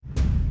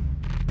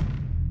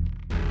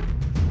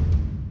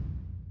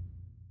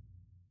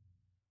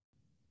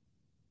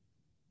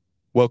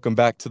Welcome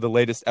back to the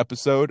latest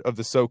episode of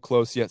the So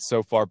Close Yet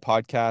So Far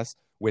podcast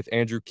with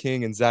Andrew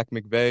King and Zach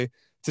McVeigh.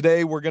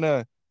 Today, we're going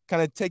to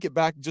kind of take it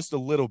back just a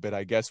little bit,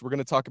 I guess. We're going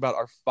to talk about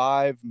our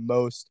five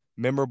most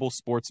memorable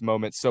sports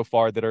moments so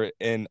far that are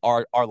in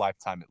our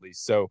lifetime, at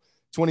least. So,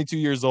 22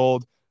 years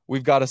old,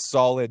 we've got a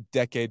solid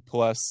decade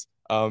plus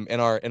in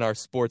our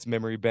sports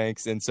memory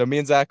banks. And so, me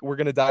and Zach, we're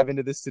going to dive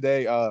into this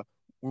today.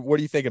 What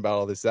do you think about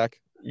all this, Zach?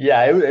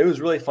 Yeah, it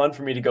was really fun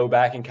for me to go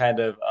back and kind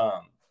of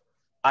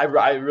I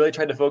really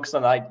tried to focus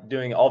on like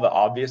doing all the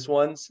obvious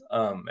ones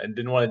and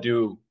didn't want to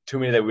do too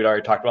many that we'd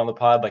already talked about on the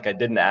pod. Like I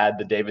didn't add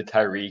the David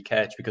Tyree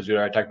catch because we'd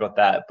already talked about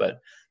that, but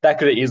that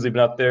could have easily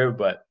been up there.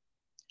 But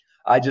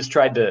I just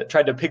tried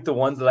to pick the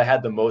ones that I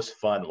had the most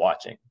fun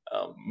watching.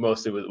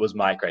 Mostly was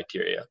my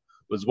criteria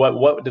was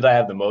what did I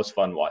have the most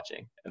fun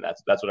watching, and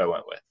that's what I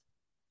went with.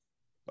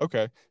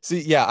 Okay.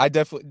 See, yeah, I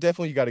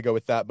definitely got to go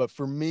with that. But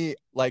for me,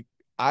 like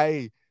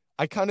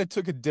I kind of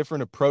took a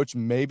different approach,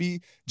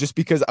 maybe just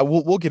because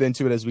we'll get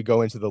into it as we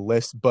go into the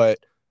list. But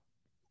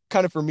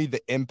kind of for me, the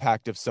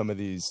impact of some of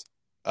these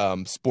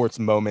sports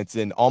moments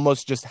and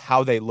almost just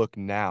how they look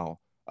now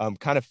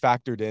kind of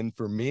factored in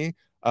for me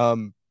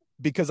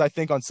because I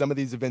think on some of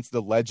these events,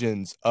 the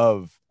legends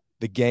of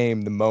the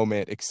game, the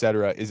moment,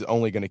 etc., is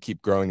only going to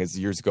keep growing as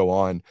years go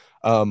on.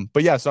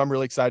 But yeah, so I'm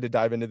really excited to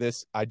dive into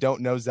this. I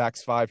don't know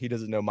Zach's five; he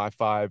doesn't know my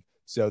five,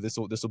 so this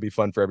will be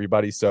fun for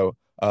everybody. So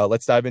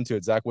let's dive into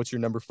it. Zach, what's your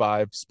number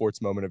five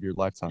sports moment of your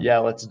lifetime? Yeah,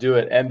 let's do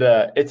it. And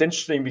it's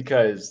interesting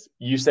because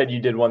you said you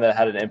did one that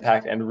had an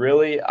impact, and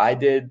really, I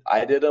did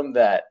them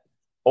that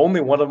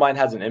only one of mine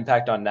has an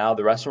impact on now.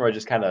 The rest of them are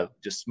just kind of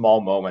just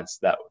small moments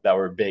that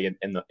were big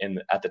in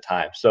at the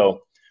time.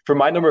 So for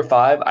my number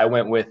five, I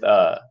went with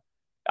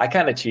I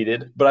kind of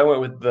cheated, but I went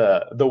with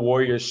the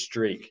Warriors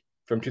streak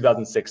from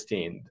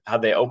 2016. How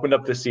they opened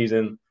up the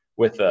season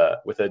with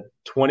a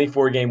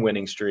 24 game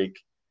winning streak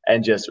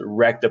and just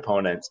wrecked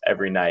opponents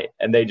every night,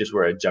 and they just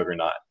were a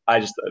juggernaut. I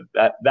just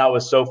that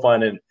was so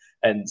fun,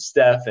 and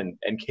Steph and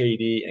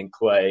KD and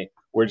Clay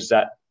were just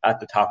at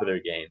the top of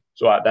their game.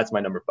 So that's my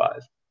number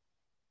five.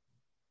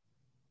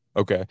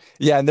 Okay.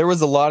 Yeah, and there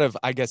was a lot of,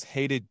 I guess,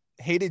 hatred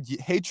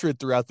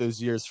throughout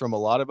those years from a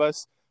lot of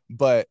us,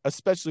 but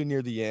especially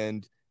near the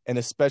end and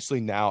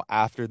especially now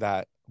after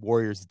that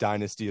Warriors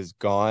dynasty is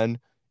gone,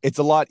 it's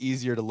a lot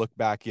easier to look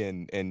back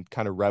and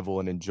kind of revel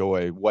and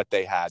enjoy what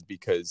they had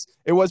because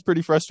it was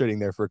pretty frustrating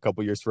there for a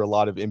couple years for a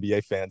lot of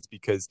NBA fans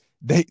because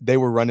they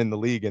were running the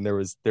league and there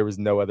was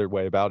no other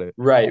way about it.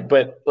 Right,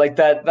 but like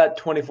that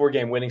 24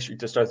 game winning streak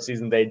to start the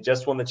season, they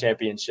just won the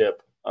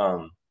championship.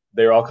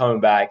 They were all coming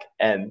back,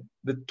 and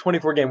the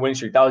 24 game winning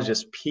streak that was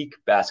just peak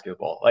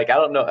basketball. Like I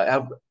don't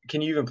know,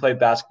 can you even play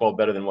basketball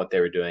better than what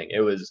they were doing?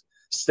 It was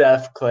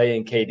Steph, Clay,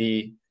 and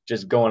KD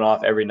just going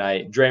off every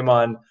night.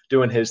 Draymond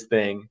doing his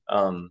thing.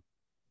 I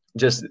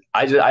just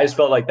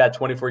felt like that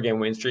 24 game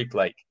win streak,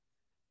 like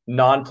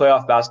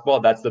non-playoff basketball,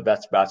 that's the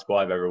best basketball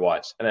I've ever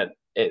watched. And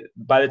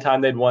by the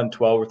time they'd won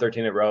 12 or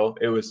 13 in a row,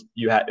 it was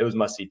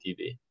must see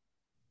TV.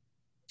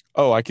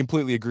 Oh, I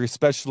completely agree,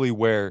 especially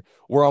where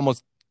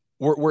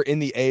we're in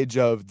the age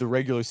of the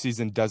regular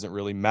season doesn't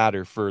really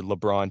matter for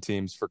LeBron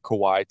teams, for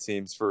Kawhi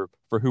teams, for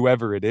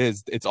whoever it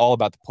is. It's all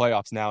about the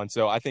playoffs now, and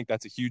so I think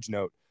that's a huge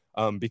note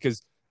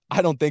because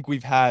I don't think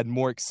we've had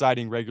more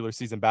exciting regular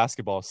season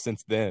basketball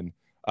since then.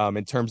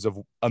 In terms of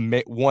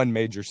one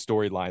major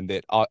storyline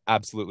that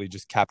absolutely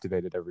just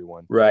captivated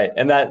everyone. Right,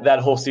 and that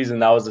whole season,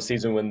 that was the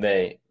season when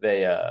they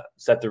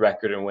set the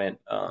record and went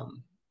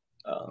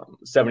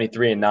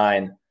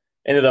 73-9.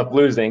 Ended up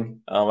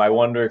losing. I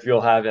wonder if you'll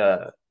have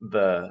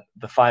the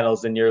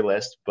finals in your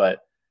list, but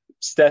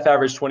Steph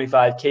averaged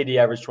 25, KD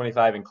averaged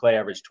 25, and Clay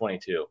averaged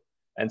 22,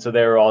 and so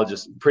they were all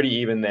just pretty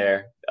even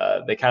there.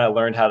 They kind of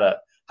learned how to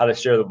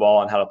share the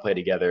ball and how to play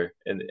together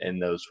in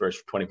those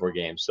first 24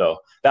 games. So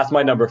that's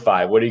my number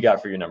five. What do you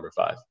got for your number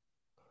five?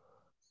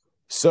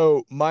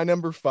 So my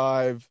number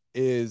five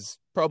is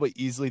probably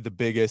easily the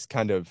biggest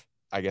kind of,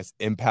 I guess,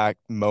 impact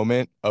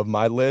moment of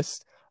my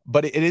list,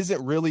 but it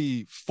isn't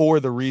really for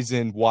the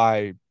reason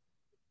why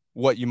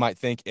what you might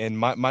think. And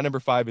my number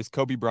five is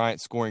Kobe Bryant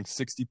scoring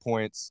 60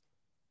 points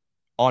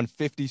on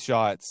 50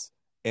 shots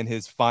in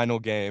his final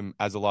game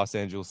as a Los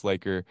Angeles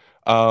Laker.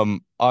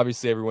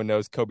 Obviously, everyone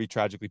knows Kobe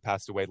tragically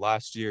passed away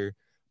last year,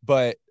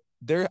 but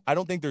I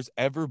don't think there's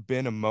ever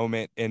been a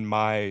moment in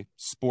my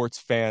sports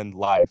fan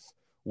life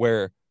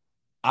where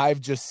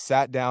I've just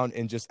sat down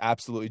and just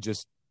absolutely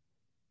just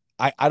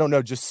I don't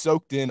know, just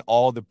soaked in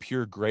all the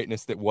pure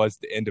greatness that was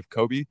the end of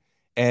Kobe.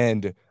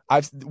 And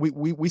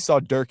we saw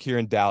Dirk here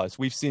in Dallas.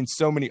 We've seen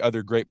so many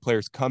other great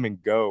players come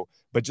and go,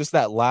 but just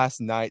that last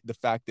night, the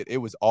fact that it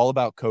was all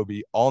about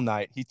Kobe all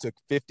night. He took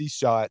 50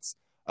 shots.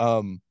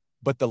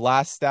 But the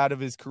last stat of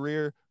his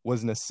career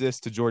was an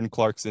assist to Jordan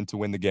Clarkson to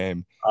win the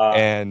game. Uh,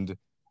 And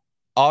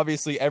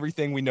obviously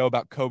everything we know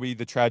about Kobe,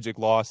 the tragic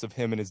loss of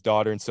him and his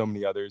daughter and so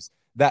many others,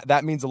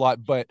 that means a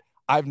lot. But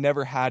I've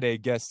never had I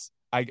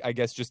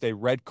guess just a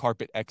red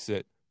carpet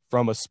exit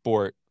from a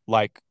sport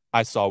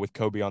I saw with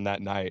Kobe on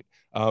that night.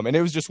 And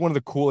it was just one of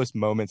the coolest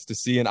moments to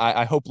see. And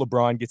I hope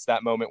LeBron gets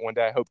that moment one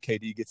day. I hope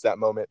KD gets that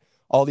moment,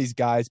 all these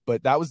guys.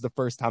 But that was the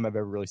first time I've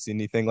ever really seen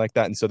anything like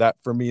that. And so that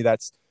for me,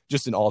 that's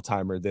just an all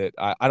timer that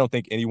I don't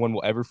think anyone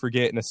will ever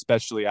forget. And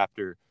especially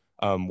after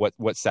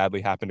what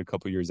sadly happened a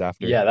couple years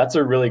after. Yeah, that's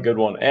a really good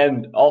one.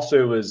 And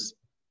also it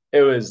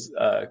was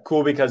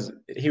cool because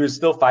he was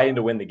still fighting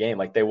to win the game.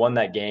 Like they won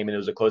that game and it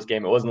was a close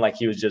game. It wasn't like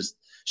he was just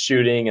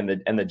shooting and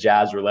the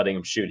Jazz were letting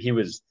him shoot. He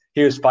was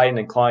fighting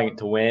and clawing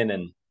to win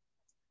and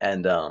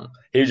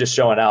he was just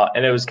showing out.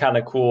 And it was kind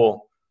of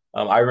cool.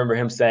 I remember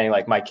him saying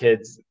like my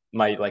kids,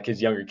 my like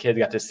his younger kids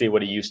got to see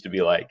what he used to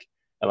be like,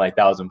 and like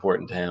that was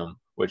important to him,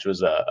 which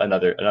was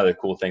another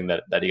cool thing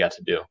that he got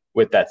to do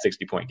with that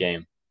 60-point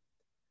game.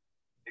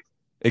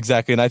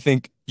 Exactly. And I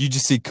think you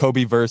just see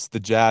Kobe versus the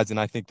Jazz. And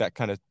I think that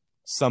kind of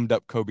summed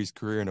up Kobe's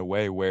career in a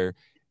way where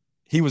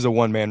he was a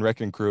one man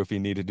wrecking crew if he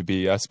needed to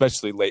be,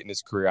 especially late in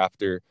his career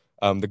after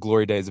the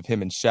glory days of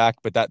him and Shaq.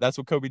 But that's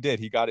what Kobe did.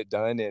 He got it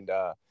done, and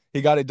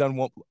he got it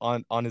done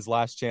on his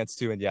last chance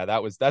too. And yeah,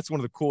 that's one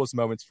of the coolest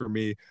moments for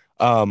me.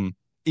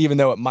 Even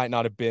though it might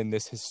not have been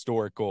this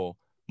historical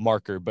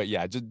marker, but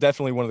yeah, just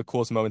definitely one of the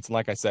coolest moments. And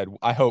like I said,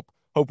 I hope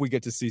we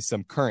get to see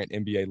some current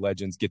NBA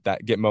legends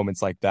get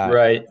moments like that.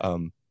 Right.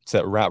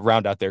 To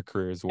round out their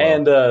career as well.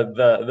 And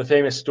the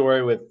famous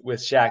story with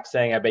Shaq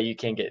saying, "I bet you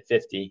can't get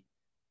 50,"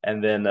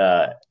 and then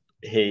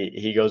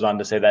he goes on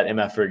to say that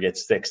MFR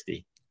gets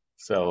 60.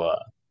 So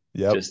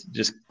Yep.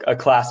 just a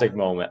classic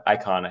moment,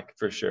 iconic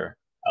for sure.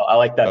 I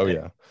like that Oh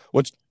pick.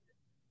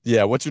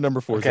 yeah. What's your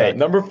number 4, Okay, Zach?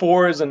 number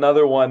four is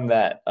another one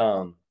that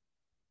I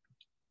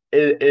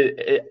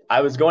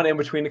was going in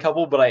between a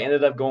couple, but I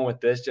ended up going with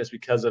this just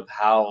because of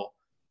how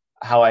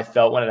I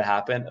felt when it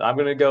happened. I'm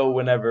gonna go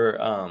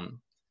whenever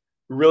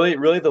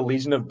really the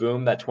Legion of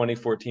Boom, that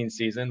 2014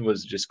 season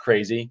was just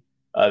crazy.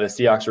 The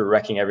Seahawks were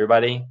wrecking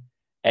everybody,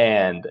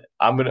 and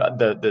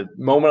the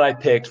moment I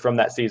picked from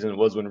that season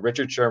was when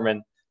Richard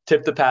Sherman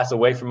tipped the pass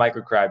away from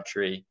Michael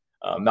Crabtree.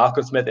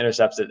 Malcolm Smith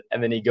intercepts it,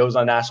 and then he goes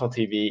on national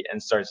TV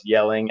and starts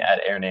yelling at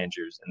Aaron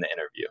Andrews in the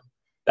interview.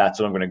 That's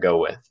what I'm going to go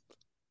with.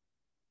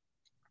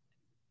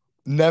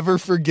 Never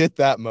forget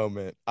that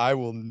moment. I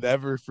will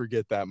never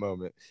forget that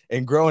moment.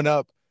 And growing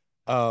up,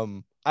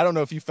 I don't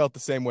know if you felt the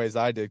same way as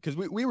I did because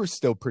we were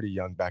still pretty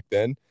young back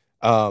then.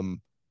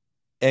 Um,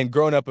 and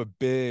growing up a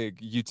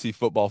big UT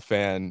football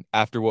fan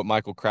after what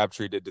Michael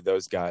Crabtree did to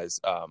those guys,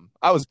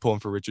 I was pulling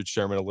for Richard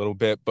Sherman a little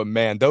bit. But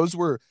man, those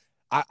were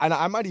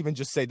I might even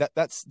just say that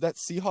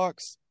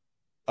Seahawks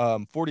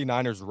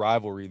 49ers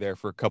rivalry there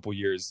for a couple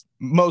years,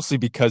 mostly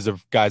because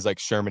of guys like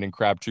Sherman and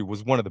Crabtree,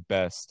 was one of the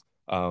best.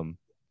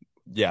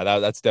 Yeah,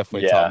 that's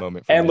definitely a top Yeah,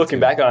 moment for and me looking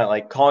too. back on it,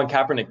 like Colin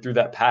Kaepernick threw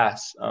that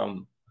pass.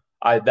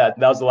 I that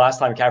was the last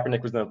time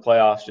Kaepernick was in the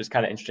playoffs. Just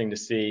kind of interesting to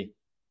see.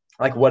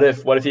 Like, what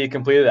if he had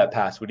completed that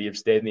pass? Would he have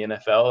stayed in the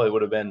NFL? It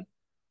would have been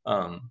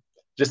um,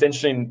 just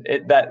interesting.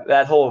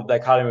 That whole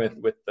dichotomy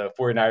with the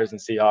 49ers and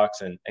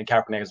Seahawks and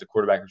Kaepernick as a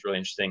quarterback was really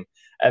interesting.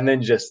 And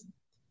then just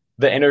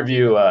the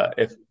interview,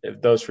 if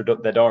those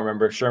that don't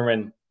remember,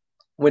 Sherman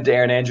went to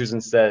Aaron Andrews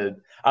and said,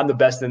 "I'm the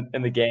best in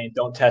the game.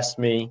 Don't test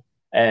me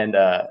and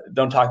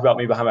don't talk about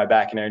me behind my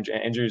back." And Aaron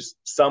Andrews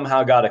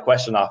somehow got a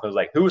question off and was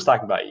like, "Who was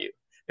talking about you?"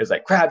 It was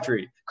like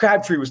Crabtree.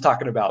 Crabtree was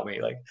talking about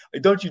me. Like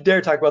don't you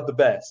dare talk about the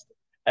best.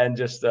 And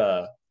just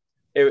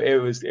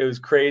it was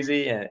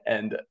crazy.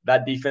 And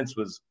that defense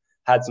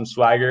had some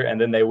swagger. And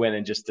then they went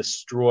and just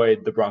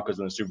destroyed the Broncos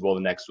in the Super Bowl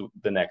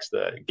the next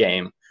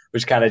game,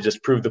 which kind of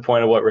just proved the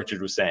point of what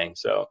Richard was saying.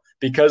 So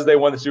because they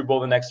won the Super Bowl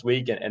the next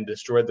week and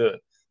destroyed the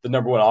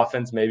number one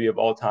offense maybe of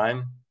all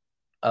time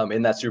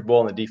in that Super Bowl,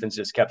 and the defense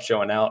just kept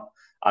showing out.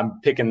 I'm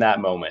picking that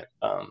moment.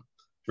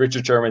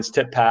 Richard Sherman's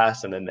tip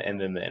pass, and then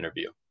the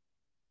interview.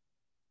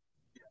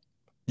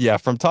 Yeah,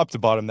 from top to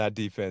bottom, that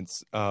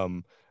defense.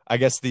 I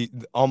guess the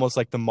almost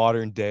like the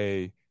modern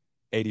day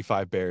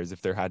 85 Bears,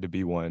 if there had to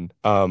be one.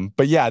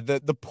 But yeah,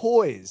 the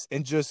poise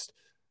and just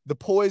the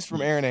poise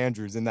from Aaron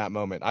Andrews in that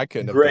moment. I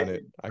couldn't have Great, done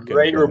it. I couldn't have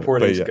great done it.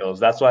 reporting But yeah, skills.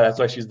 That's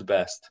why she's the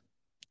best.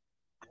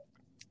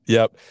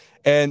 yep.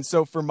 And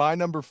so for my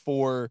number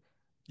 4,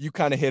 you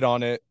kind of hit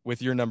on it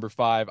with your number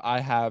 5. I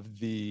have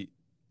the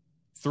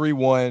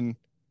 3-1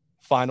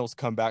 finals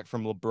comeback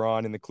from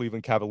LeBron and the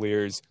Cleveland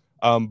Cavaliers.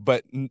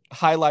 But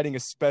highlighting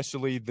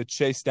especially the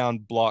chase down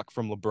block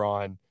from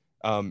LeBron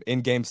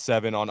in Game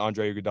 7 on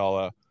Andre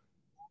Iguodala.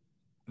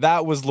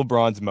 That was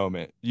LeBron's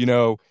moment.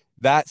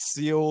 That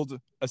sealed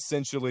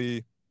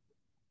essentially,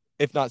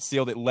 if not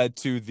sealed, it led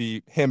to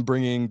the him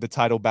bringing the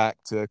title back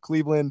to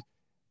Cleveland.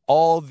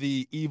 All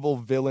the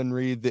evil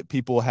villainry that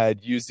people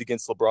had used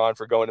against LeBron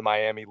for going to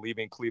Miami,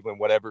 leaving Cleveland,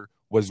 whatever,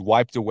 was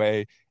wiped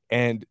away.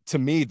 And to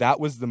me, that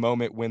was the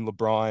moment when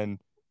LeBron,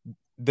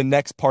 the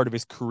next part of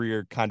his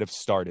career, kind of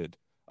started.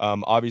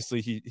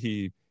 Obviously,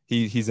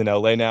 he's in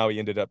LA now. He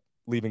ended up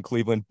leaving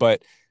Cleveland,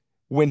 but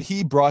when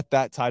he brought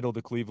that title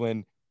to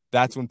Cleveland,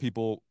 that's when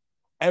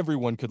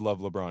everyone could love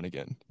LeBron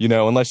again.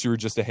 Unless you were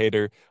just a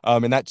hater.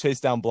 And that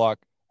chase down block,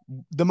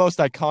 the most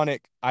iconic,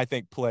 I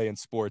think, play in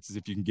sports is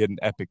if you can get an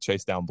epic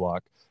chase down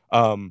block.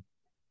 Um,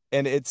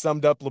 and it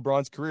summed up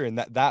LeBron's career. And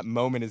that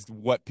moment is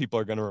what people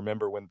are going to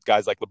remember when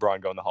guys like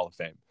LeBron go in the Hall of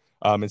Fame.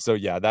 And so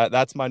yeah,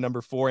 that's my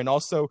number 4. And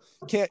also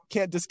can't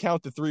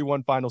discount the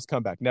 3-1 finals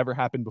comeback. Never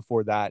happened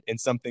before that, and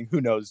something who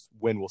knows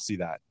when we'll see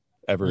that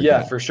ever Yeah,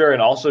 again. for sure.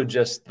 And also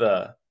just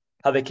the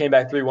how they came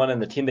back 3-1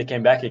 and the team they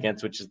came back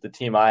against, which is the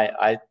team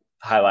I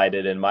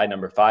highlighted in my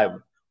number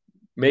 5,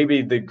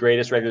 maybe the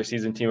greatest regular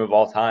season team of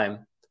all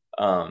time.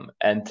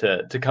 And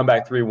to come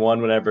back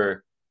 3-1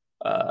 whenever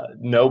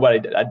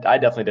nobody, I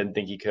definitely didn't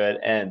think he could.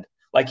 And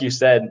like you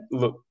said,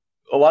 look,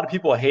 a lot of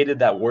people hated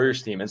that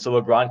Warriors team. And so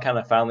LeBron kind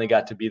of finally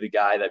got to be the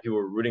guy that people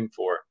were rooting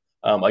for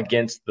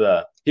against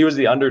he was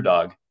the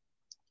underdog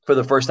for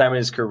the first time in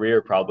his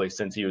career, probably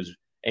since he was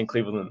in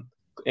Cleveland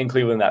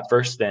that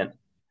first stint.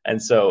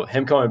 And so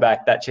him coming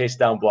back, that chase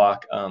down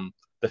block,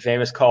 the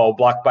famous call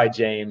blocked by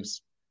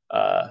James.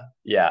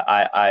 Yeah,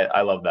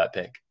 I love that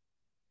pick.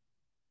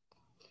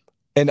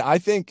 And I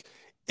think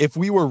if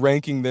we were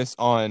ranking this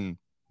on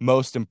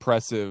most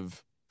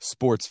impressive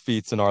sports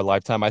feats in our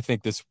lifetime, I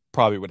think this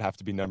probably would have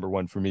to be number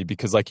 1 for me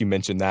because, like you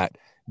mentioned, that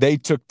they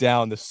took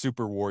down the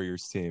Super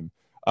Warriors team.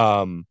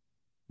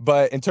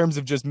 But in terms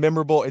of just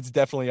memorable, it's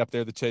definitely up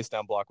there. The chase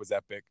down block was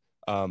epic.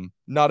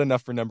 Not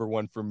enough for number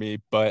 1 for me,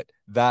 but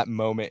that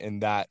moment in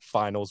that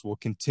finals will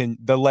continue.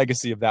 The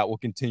legacy of that will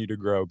continue to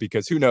grow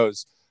because who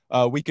knows?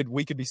 We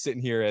could be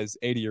sitting here as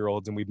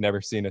 80-year-olds and we've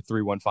never seen a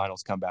 3-1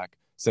 finals comeback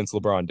since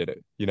LeBron did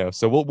it.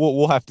 So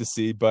we'll have to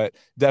see, but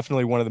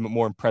definitely one of the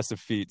more impressive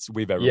feats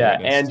we've ever Yeah,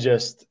 and witnessed.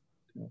 just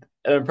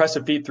an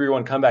impressive feat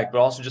 3-1 comeback, but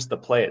also just the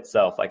play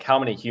itself. Like how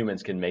many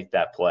humans can make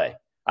that play?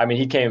 I mean,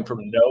 he came from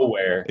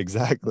nowhere,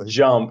 Exactly.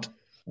 jumped,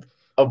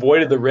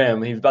 avoided the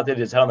rim. He was about to hit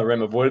his head on the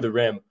rim, avoided the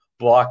rim,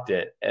 blocked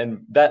it,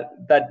 and that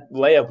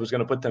layup was going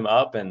to put them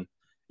up. And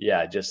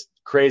yeah, just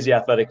crazy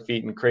athletic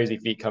feet and crazy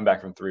feet come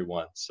back from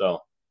 3-1. So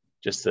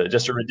just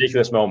a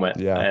ridiculous moment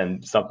Yeah.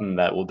 and something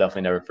that we'll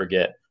definitely never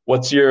forget.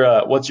 What's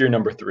your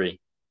number 3?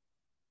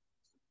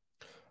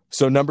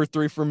 So number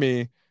 3 for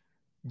me,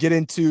 get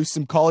into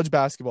some college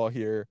basketball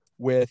here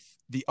with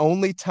the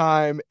only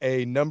time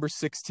a number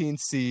 16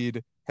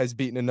 seed has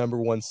beaten a number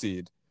 1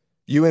 seed.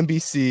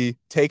 UMBC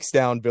takes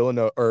down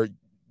Villanova or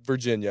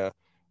Virginia.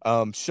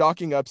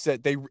 Shocking upset.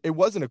 It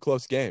wasn't a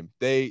close game.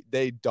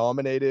 They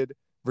dominated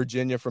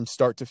Virginia from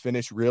start to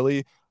finish.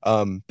 Really,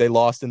 they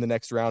lost in the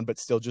next round, but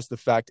still, just the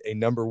fact a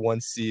number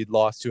 1 seed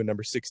lost to a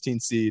number 16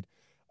 seed.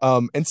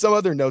 And some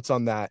other notes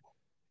on that.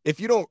 If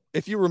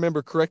you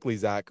remember correctly,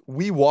 Zach,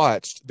 we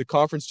watched the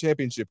conference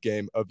championship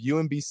game of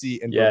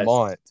UMBC and Yes.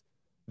 Vermont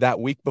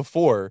that week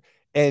before,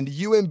 and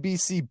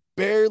UMBC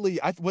barely,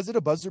 was it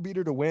a buzzer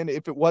beater to win?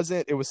 If it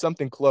wasn't, it was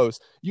something close.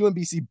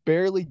 UMBC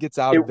barely gets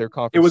out It of their it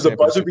conference was a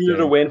buzzer championship beater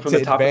to game win from to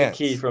the top of the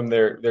key advance. from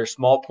their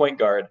small point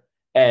guard,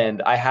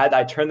 and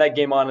I turned that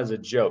game on as a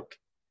joke,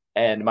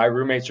 and my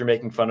roommates were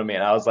making fun of me,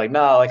 and I was like,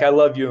 nah, like I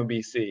love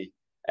UMBC,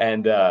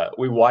 and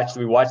we watched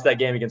that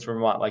game against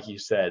Vermont, like you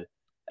said,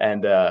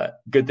 and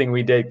good thing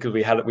we did because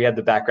we had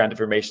the background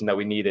information that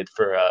we needed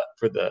for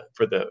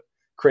the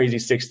crazy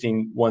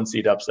 16-1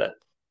 seed upset.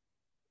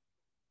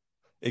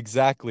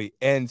 Exactly.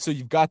 And so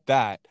you've got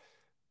that,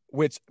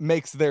 which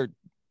makes their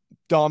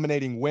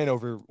dominating win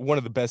over one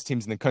of the best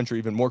teams in the country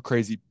even more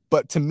crazy.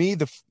 But to me,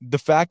 the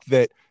fact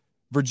that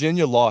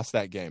Virginia lost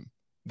that game,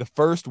 the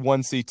first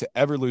 1 seed to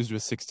ever lose to a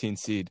 16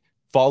 seed,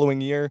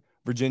 following year,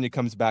 Virginia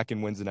comes back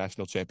and wins the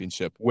national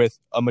championship with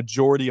a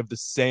majority of the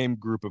same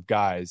group of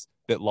guys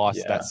that lost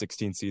that Yeah.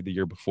 16 seed the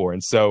year before.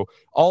 And so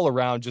all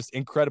around, just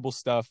incredible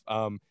stuff.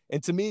 And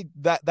to me,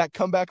 that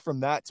comeback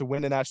from that to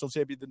win a national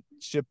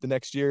championship the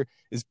next year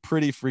is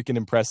pretty freaking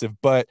impressive.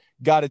 But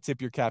got to tip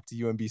your cap to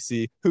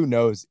UMBC. Who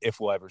knows if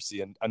we'll ever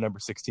see a number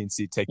 16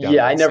 seed take down a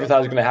Yeah, I 1 never seed. thought it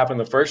was going to happen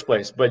in the first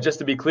place. But just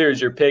to be clear,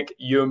 is your pick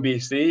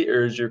UMBC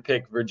or is your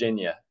pick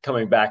Virginia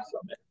coming back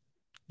from it?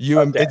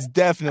 Okay, It's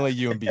definitely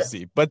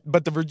UMBC, but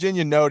the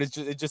Virginia note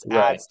it just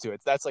right. adds to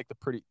it. That's like the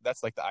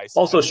icing.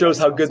 Also That's the shows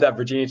how icing on good that top.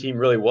 Virginia team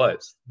really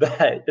was.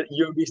 That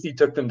UMBC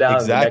took them down,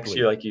 and the next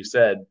year, Exactly. like you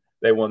said,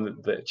 they won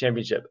the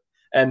championship.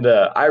 And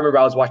I remember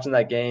I was watching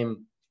that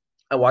game.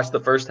 I watched the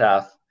first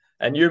half,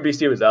 and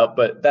UMBC was up,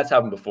 but that's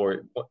happened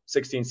before.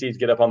 16 seeds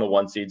get up on the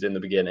 1 seeds in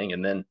the beginning,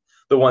 and then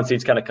the 1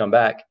 seeds kind of come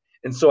back.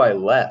 And so I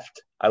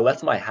left. I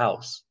left my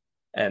house,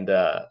 and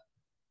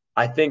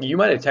I think you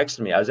might have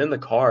texted me. I was in the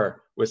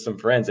car with some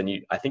friends, and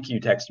I think you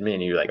texted me,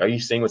 and you were like, "Are you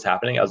seeing what's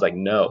happening?" I was like,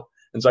 "No."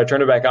 And so I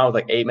turned it back on with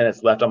like 8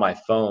 minutes left on my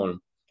phone,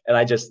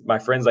 and my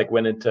friends like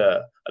went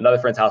into another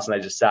friend's house, and I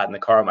just sat in the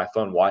car on my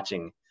phone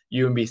watching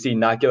UMBC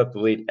not give up the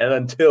lead. And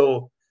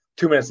until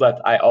 2 minutes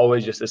left, I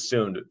always just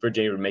assumed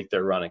Virginia would make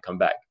their run and come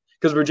back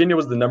because Virginia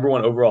was the number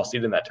 1 overall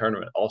seed in that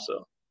tournament,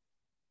 also.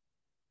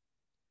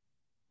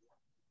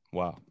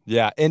 Wow.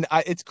 Yeah, and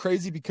it's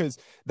crazy because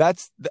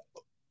that's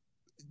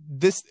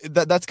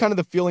that's kind of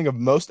the feeling of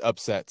most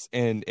upsets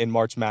in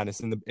March Madness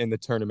in the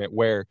tournament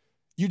where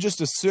you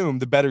just assume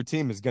the better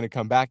team is going to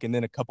come back and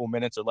then a couple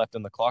minutes are left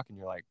on the clock and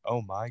you're like,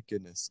 "Oh my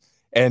goodness."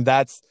 And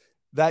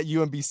that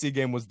UMBC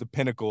game was the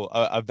pinnacle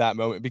of that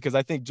moment because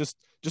I think just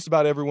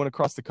about everyone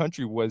across the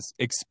country was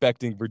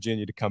expecting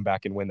Virginia to come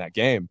back and win that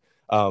game.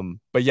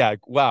 But yeah,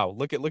 wow,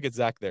 look at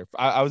Zach there.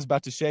 I was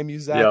about to shame you,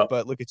 Zach, Yeah,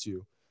 but look at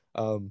you.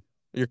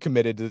 You're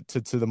committed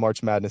to the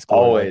March Madness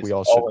glory like we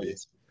always, all should be.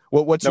 always.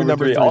 What's your Number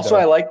number three. three Also,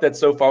 I though? like that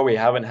so far we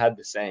haven't had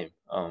the same.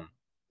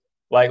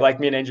 Like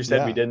me and Andrew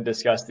said, we Yeah. didn't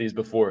discuss these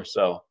before,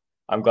 so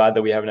I'm glad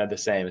that we haven't had the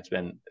same. It's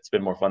been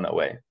more fun that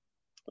way.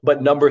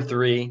 But number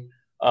three,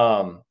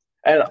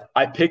 and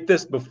I picked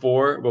this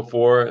before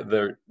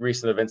the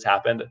recent events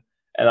happened,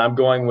 and I'm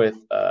going with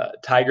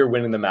Tiger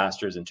winning the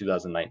Masters in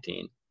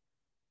 2019.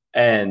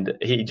 And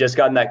he just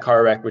got in that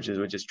car wreck, which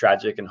is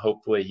tragic, and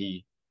hopefully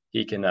he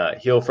can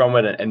heal from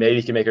it, and maybe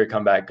he can make a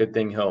comeback. Good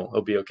thing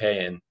he'll be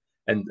okay,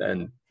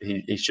 and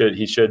he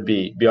should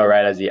be all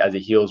right as he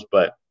heals.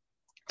 But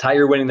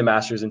Tiger winning the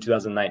Masters in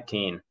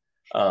 2019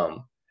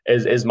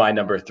 is my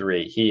number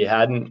three. He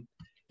hadn't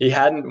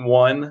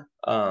won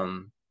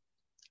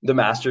the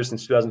Masters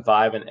since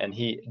 2005, and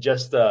he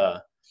just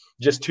 2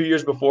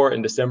 years before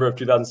in December of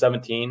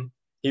 2017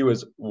 he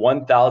was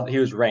ranked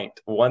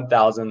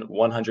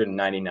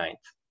 1,199th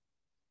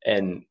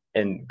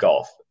in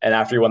golf, and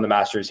after he won the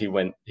Masters he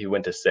went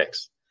to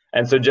sixth.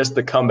 And so just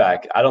the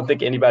comeback, I don't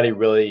think anybody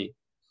really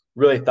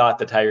thought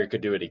that Tiger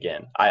could do it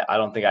again. I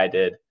don't think I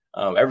did.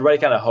 Everybody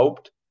kind of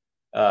hoped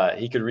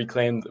he could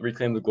reclaim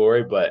the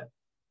glory, but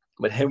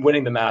him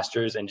winning the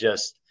Masters and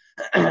just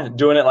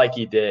doing it like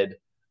he did.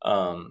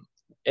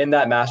 In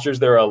that Masters,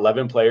 there are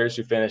 11 players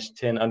who finished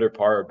 10 under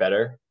par or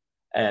better,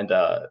 and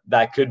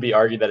that could be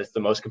argued that it's the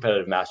most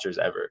competitive Masters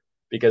ever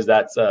because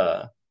that's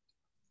the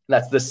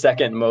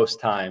second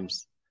most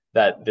times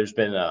that there's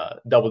been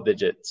double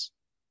digits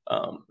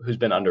who's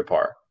been under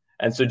par.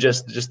 And so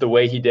just the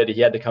way he did it,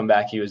 he had to come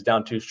back. He was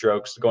down 2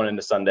 strokes going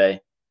into Sunday,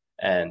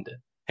 and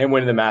him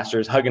winning the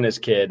Masters, hugging his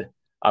kid.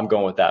 I'm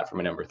going with that for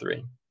my number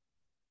three.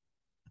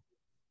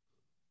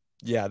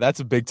 Yeah, that's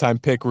a big time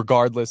pick,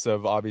 regardless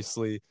of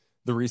obviously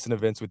the recent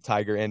events with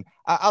Tiger. And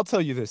I'll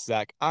tell you this,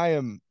 Zach,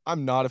 I'm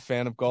not a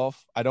fan of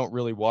golf. I don't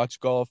really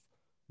watch golf,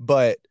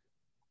 but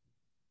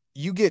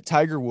you get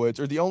Tiger Woods,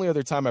 or the only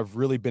other time I've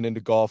really been into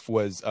golf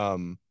was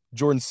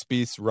Jordan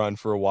Spieth's run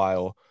for a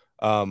while.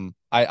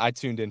 I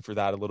tuned in for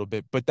that a little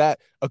bit, but that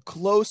a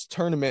close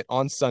tournament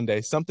on Sunday,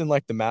 something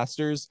like the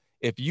Masters,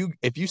 if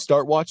you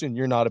start watching,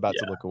 you're not about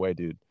to Yeah, look away,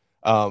 dude.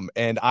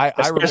 And I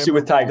especially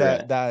with remember Tiger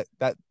in it.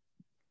 that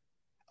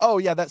oh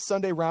yeah, that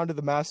Sunday round of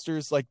the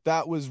Masters, like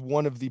that was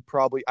one of the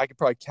probably I could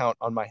probably count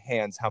on my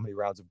hands how many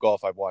rounds of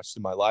golf I've watched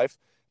in my life,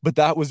 but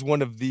that was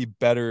one of the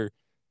better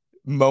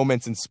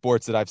moments in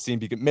sports that I've seen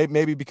because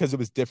maybe because it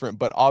was different,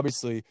 but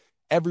obviously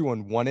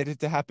everyone wanted it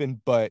to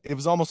happen, but it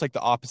was almost like the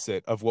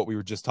opposite of what we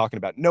were just talking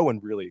about. No one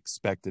really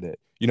expected it.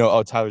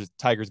 Oh,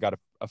 Tiger's got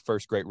a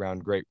first great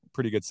round, great,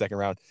 pretty good second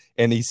round,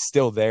 and he's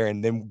still there,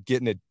 and then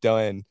getting it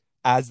done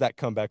as that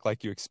comeback,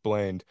 like you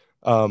explained.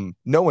 No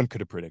one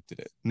could have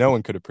predicted it. No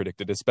one could have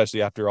predicted it,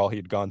 especially after all he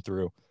had gone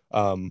through.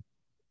 And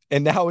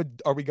now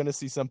are we going to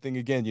see something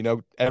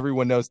again?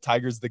 Everyone knows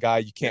Tiger's the guy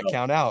you can't Yeah.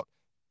 count out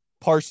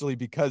partially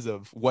because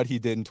of what he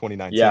did in Yeah,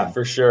 2019.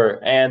 for sure.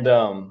 And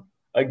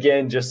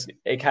again, just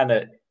it kind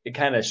of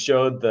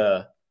showed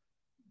the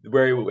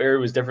where he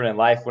was different in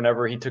life.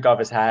 Whenever he took off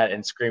his hat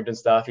and screamed and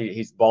stuff,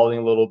 he's balding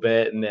a little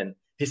bit, and then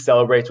he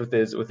celebrates with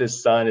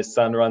his son. His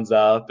son runs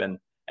up and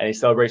he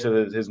celebrates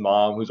with his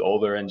mom, who's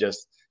older, and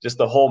just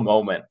the whole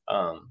moment,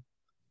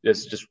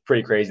 just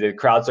pretty crazy. The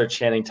crowd starts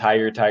chanting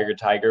 "Tiger, Tiger,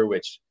 Tiger,"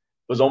 which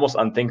was almost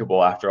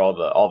unthinkable after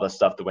all the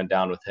stuff that went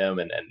down with him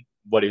and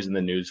what he was in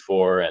the news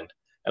for and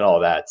all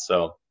that.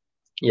 So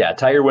yeah,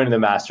 Tiger winning the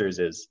Masters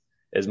is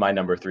my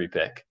number three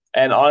pick.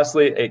 And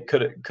honestly, it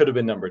could have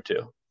been number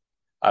two.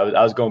 I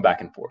was going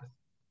back and forth.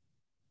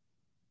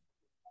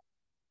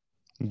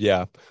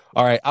 Yeah.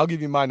 All right. I'll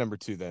give you my number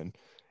two then.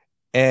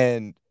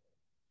 And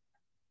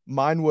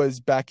mine was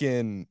back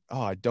in,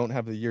 oh, I don't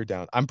have the year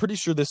down. I'm pretty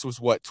sure this was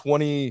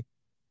the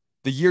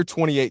year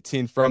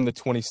 2018 from the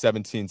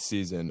 2017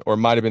 season, or it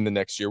might have been the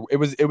next year. It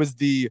was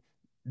the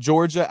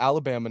Georgia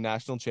Alabama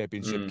national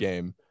championship Mm,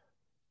 game.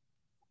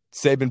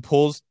 Saban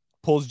pulls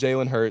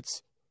Jalen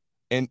Hurts,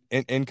 and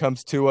in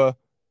comes Tua.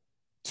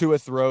 Tua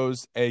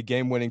throws a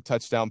game-winning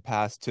touchdown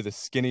pass to the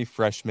skinny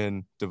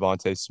freshman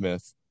Devontae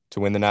Smith to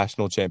win the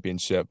national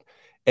championship,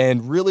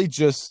 and really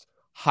just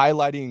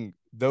highlighting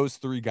those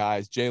three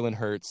guys, Jalen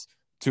Hurts,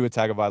 Tua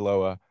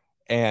Tagovailoa,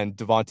 and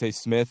Devontae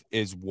Smith,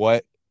 is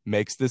what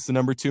makes this the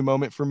number two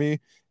moment for me.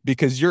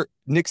 Because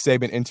Nick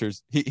Saban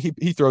enters,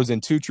 he throws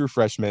in two true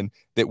freshmen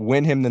that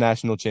win him the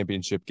national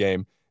championship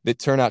game that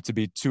turn out to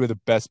be two of the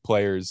best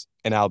players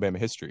in Alabama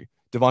history.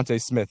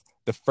 Devontae Smith,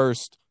 the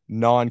first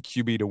non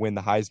QB to win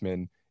the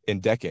Heisman in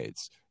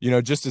decades.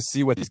 Just to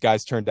see what these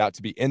guys turned out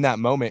to be in that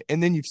moment.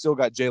 And then you've still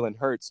got Jalen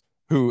Hurts,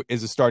 who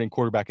is a starting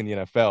quarterback in the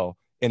NFL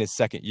in his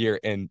second year.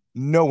 And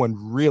no one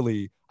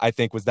really, I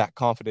think, was that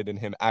confident in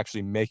him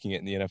actually making it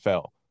in the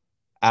NFL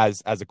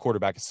as a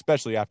quarterback,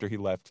 especially after he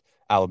left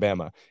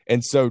Alabama.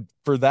 And so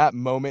for that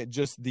moment,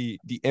 just the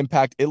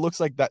impact, it looks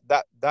like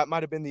that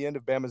might have been the end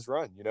of Bama's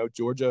run. You know,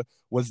 Georgia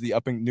was the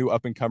new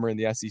up and comer in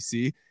the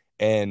SEC,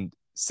 and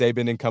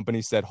Saban and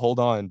company said, "Hold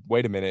on,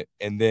 wait a minute,"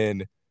 and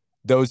then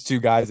those two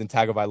guys in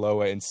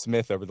Tagovailoa and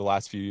Smith over the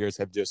last few years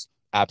have just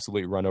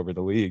absolutely run over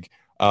the league.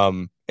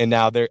 And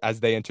now they're as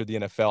they enter the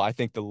NFL, I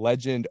think the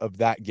legend of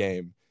that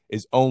game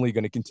is only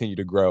going to continue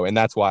to grow, and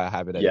that's why I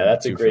have it at Yeah, number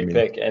that's a two for great me.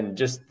 pick, and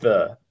just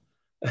the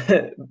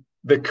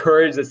the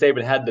courage that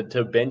Saban had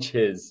to bench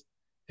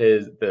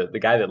the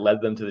guy that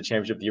led them to the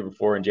championship the year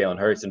before in Jalen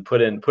Hurts and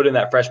put in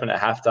that freshman at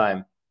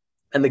halftime,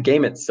 and the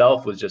game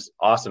itself was just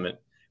awesome.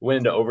 It went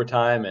into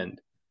overtime,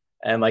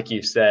 and like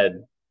you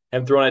said,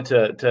 him throwing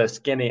it to a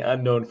skinny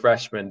unknown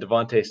freshman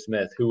Devontae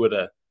Smith, who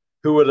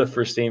would have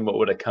foreseen what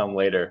would have come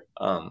later.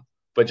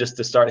 But just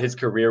to start his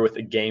career with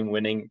a game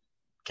winning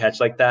catch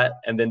like that,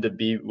 and then to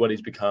be what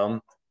he's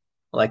become,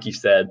 like you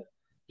said,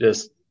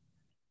 just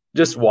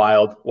just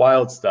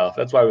wild stuff.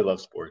 That's why we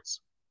love sports.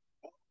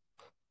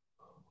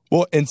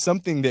 Well, and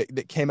something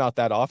that came out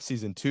that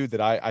offseason too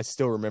that I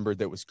still remember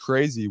that was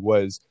crazy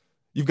was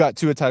you've got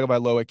Tua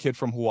Tagovailoa, a kid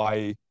from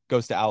Hawaii,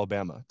 goes to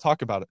Alabama.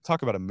 Talk about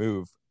a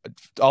move.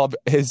 All of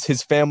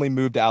his family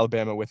moved to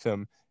Alabama with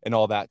him and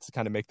all that to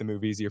kind of make the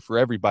move easier for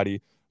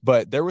everybody.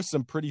 But there was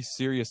some pretty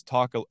serious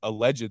talk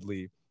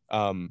allegedly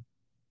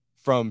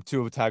from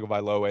Tua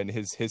Tagovailoa and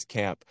his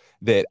camp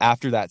that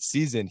after that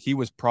season he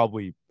was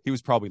probably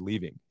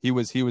leaving. He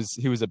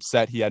was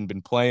upset he hadn't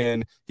been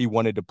playing. He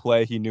wanted to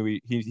play. He knew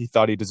he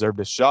thought he deserved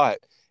a shot.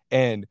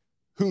 And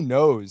who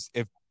knows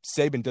if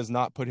Saban does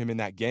not put him in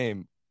that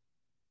game,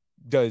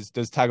 does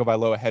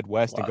Tagovailoa head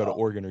west and go to Wow.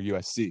 Oregon or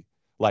USC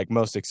like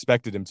most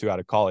expected him to out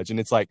of college? And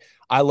it's like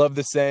I love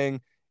the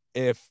saying,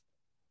 if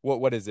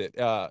what is it?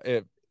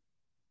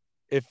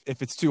 If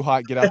it's too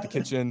hot, get out the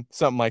kitchen,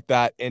 something like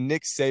that. And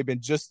Nick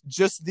Saban,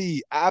 just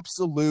the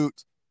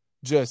absolute,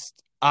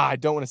 just I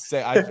don't want to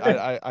say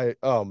I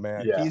oh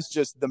man, Yeah, he's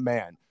just the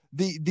man.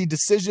 The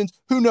decisions,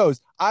 who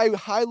knows? I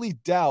highly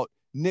doubt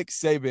Nick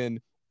Saban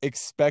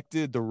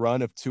expected the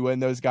run of Tua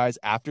and those guys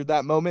after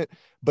that moment,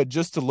 but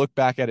just to look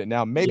back at it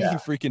now, maybe he yeah,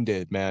 freaking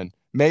did, man.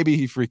 Maybe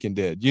he freaking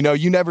did. You know,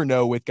 you never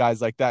know with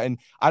guys like that, and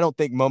I don't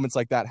think moments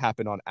like that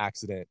happen on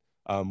accident.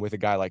 With a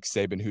guy like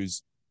Saban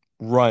who's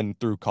run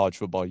through college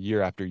football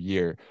year after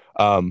year.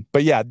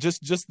 But yeah,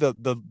 just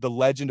the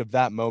legend of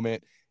that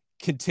moment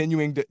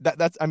continuing to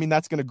that's I mean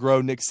that's going to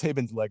grow Nick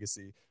Saban's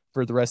legacy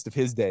for the rest of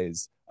his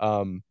days.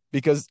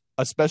 Because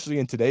especially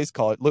in today's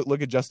college,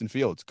 look at Justin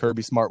Fields.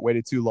 Kirby Smart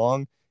waited too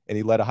long and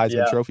he let a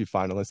Heisman yeah. Trophy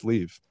finalist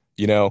leave.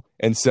 You know,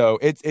 and so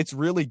it's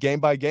really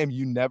game by game.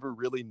 You never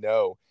really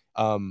know.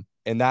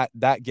 And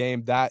that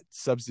game, that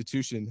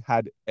substitution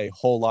had a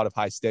whole lot of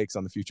high stakes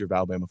on the future of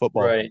Alabama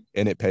football, Right.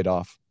 and it paid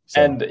off.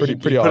 So And he pretty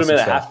put him in awesome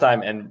at stuff.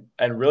 halftime,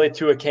 and really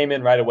Tua came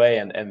in right away,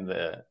 and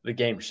the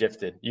game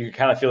shifted. You could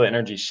kind of feel the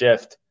energy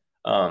shift.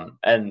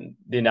 And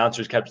the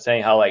announcers kept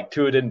saying how like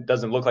Tua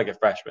doesn't look like a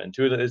freshman.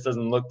 Tua this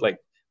doesn't look like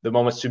the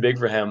moment's too big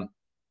for him.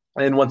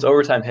 And then once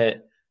overtime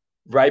hit,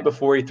 right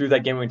before he threw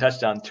that game-winning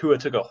touchdown, Tua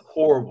took a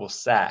horrible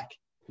sack,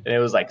 and it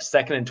was like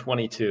 2nd and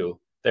 22.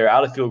 They're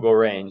out of field goal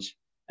range,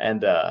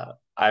 and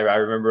I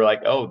remember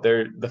like, oh,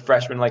 they're the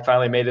freshman like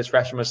finally made his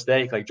freshman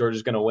mistake. Like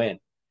Georgia's gonna win,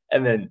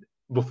 and then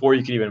before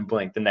you could even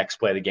blink, the next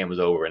play the game was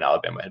over and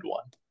Alabama had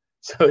won.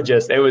 So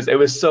just it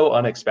was so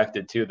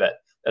unexpected too that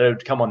it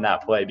would come on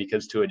that play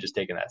because Tua had just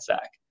taken that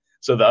sack.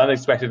 So the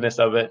unexpectedness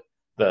of it,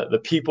 the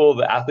people,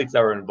 the athletes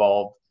that were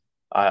involved,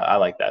 I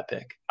like that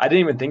pick. I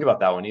didn't even think about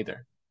that one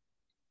either.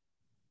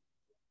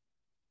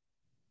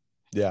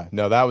 Yeah,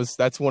 no,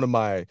 that's one of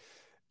my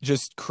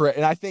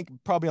and I think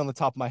probably on the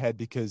top of my head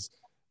because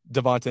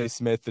Devontae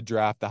Smith, the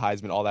draft, the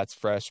Heisman, all that's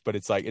fresh, but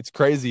it's like it's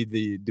crazy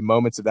the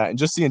moments of that, and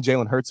just seeing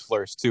Jalen Hurts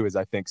flourish too is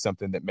I think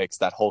something that makes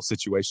that whole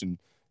situation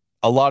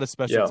a lot of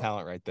special Yep.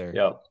 talent right there.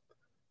 Yep.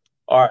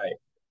 All right.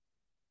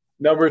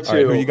 Number All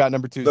right, who you two, got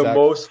number two, the Zach?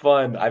 most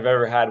fun I've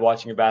ever had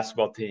watching a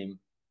basketball team.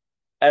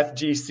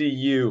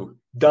 FGCU,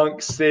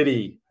 Dunk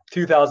City,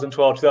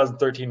 2012,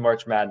 2013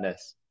 March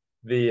Madness.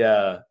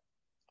 The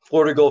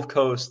Florida Gulf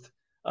Coast.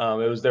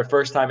 It was their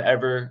first time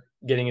ever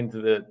getting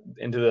into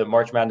the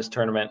March Madness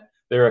tournament.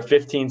 They were a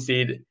 15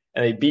 seed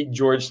and they beat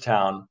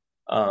Georgetown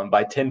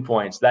by 10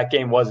 points. That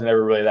game wasn't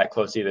ever really that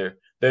close either.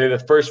 They're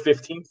the first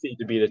 15 seed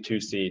to beat a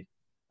 2 seed.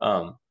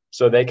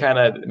 So they kind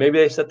of maybe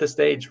they set the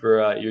stage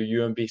for your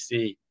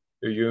UMBC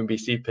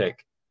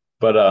pick.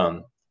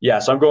 But yeah,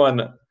 so I'm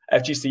going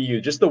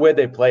FGCU. Just the way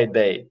they played,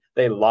 they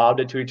lobbed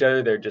it to each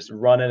other. They're just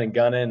running and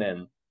gunning,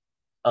 and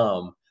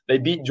they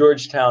beat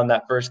Georgetown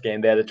that first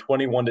game. They had a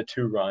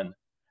 21-2 run, and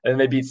then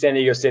they beat San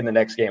Diego State in the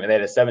next game, and they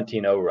had a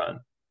 17-0 run.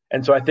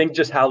 And so I think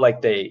just how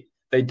like they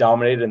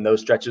dominated in those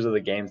stretches of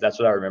the games. That's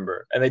what I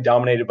remember. And they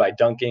dominated by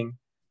dunking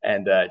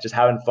and just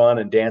having fun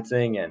and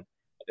dancing, and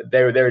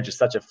they were just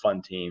such a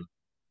fun team.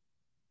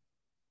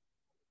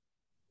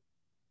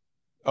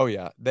 Oh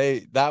yeah,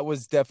 they that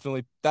was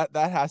definitely that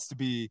has to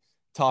be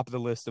top of the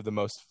list of the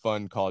most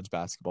fun college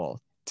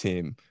basketball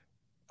team.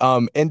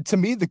 And to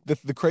me,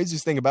 the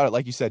craziest thing about it,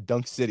 like you said,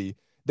 Dunk City,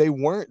 they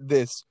weren't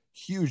this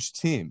huge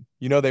team.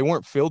 You know, they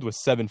weren't filled with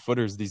 7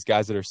 footers, these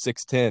guys that are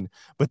 6'10",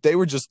 but they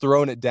were just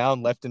throwing it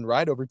down left and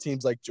right over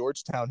teams like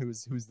Georgetown,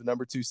 who's the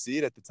number 2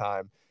 seed at the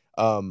time.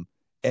 Um,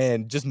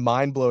 and just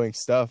mind blowing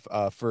stuff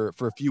for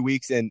a few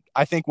weeks. And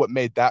I think what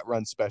made that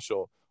run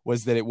special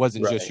was that it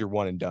wasn't just Right. your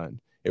one and done.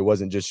 It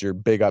wasn't just your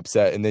big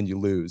upset and then you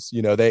lose.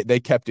 You know, they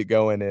kept it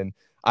going, and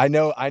I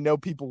know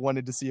people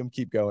wanted to see him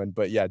keep going,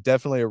 but yeah,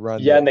 definitely a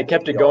run Yeah, that and they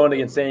kept we it all going remember.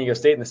 against San Diego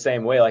State in the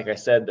same way. Like I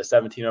said, the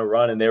 17-0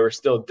 run, and they were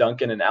still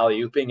dunking and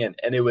alley ooping,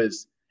 and it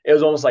was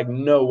almost like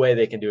no way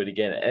they can do it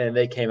again. And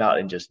they came out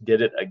and just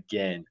did it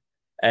again.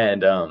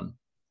 And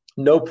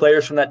no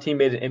players from that team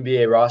made an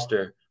NBA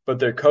roster, but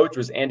their coach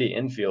was Andy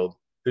Enfield,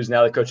 who's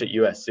now the coach at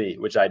USC,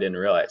 which I didn't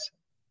realize.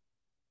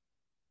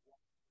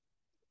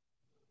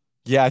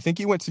 Yeah, I think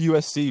he went to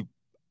USC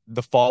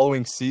the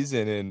following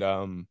season,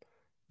 and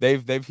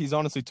they've he's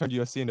honestly turned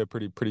USC into a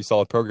pretty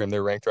solid program.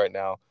 They're ranked right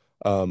now.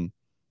 Um,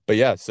 but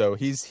yeah, so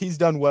he's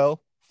done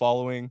well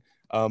following.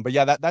 But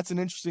yeah, that's an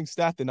interesting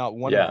stat that not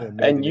one of Yeah, them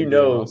made and an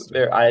NBA roster.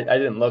 there I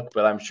didn't look,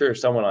 but I'm sure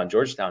someone on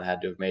Georgetown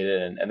had to have made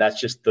it, and that's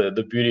just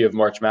the beauty of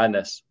March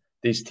Madness.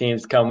 These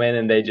teams come in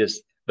and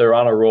they're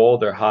on a roll,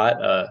 they're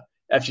hot.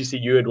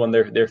 FGCU had won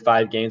their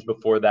 5 games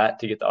before that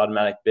to get the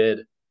automatic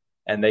bid,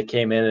 and they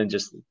came in and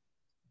just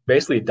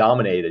basically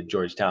dominated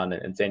Georgetown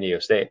and San Diego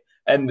State.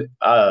 And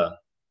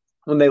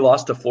when they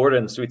lost to Florida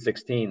in the Sweet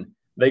 16,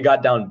 they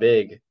got down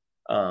big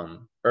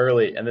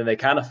early, and then they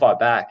kind of fought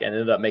back and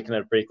ended up making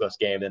it a pretty close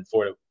game. Then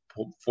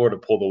Florida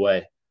pulled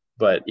away.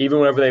 But even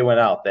whenever they went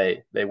out,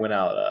 they went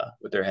out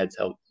with their heads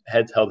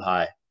held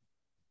high.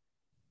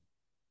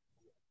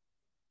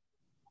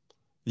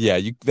 Yeah,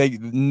 they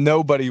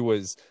nobody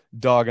was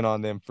dogging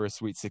on them for a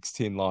Sweet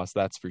 16 loss,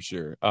 that's for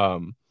sure.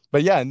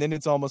 But yeah, and then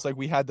it's almost like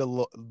we had the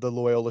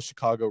Loyola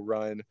Chicago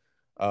run.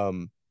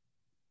 Um,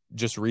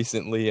 just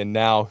recently, and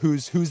now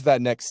who's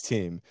that next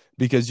team?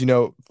 Because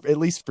at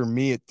least for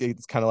me,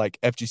 it's kind of like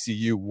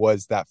FGCU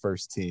was that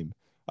first team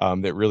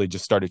that really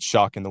just started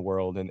shocking the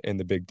world in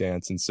the big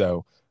dance. And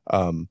so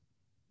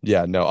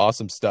yeah, no,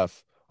 awesome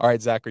stuff. All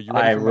right, Zach, are you ready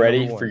for I'm my number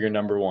ready for one? your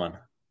number one.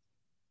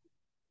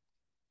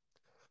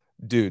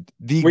 Dude,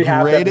 the We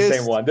have to have the same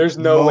greatest one. There's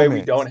no way we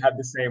moment don't have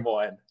the same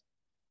one.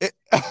 it,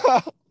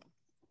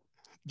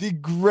 the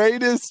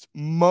greatest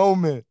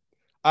moment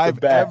The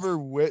I've ever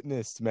best.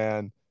 witnessed,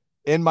 man,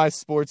 in my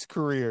sports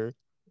career.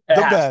 It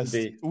The has to best.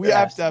 be. We It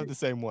have has to to have be. the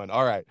same one.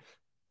 All right.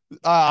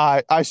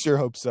 I sure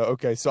hope so.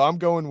 Okay, so I'm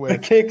going The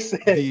with kick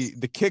six.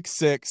 the kick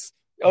six,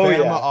 Oh Bama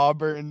yeah.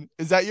 Auburn.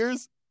 Is that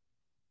yours?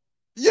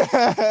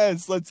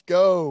 Yes, let's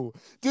go.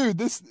 Dude,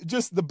 this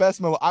just the best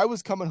moment. I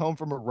was coming home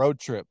from a road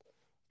trip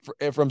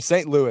from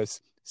St.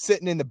 Louis,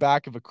 sitting in the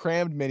back of a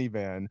crammed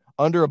minivan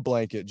under a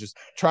blanket, just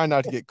trying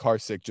not to get car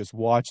sick, just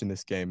watching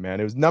this game, man.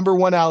 It was number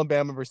 1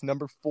 Alabama versus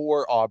number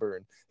 4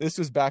 Auburn. This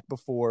was back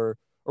before,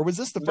 or was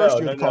this the first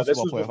No, year of no, the no. college This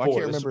football was playoff? I before.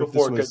 can't This was remember if this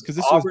before was because because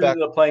this was Auburn back.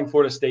 ended up playing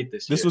Florida State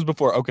this This year. was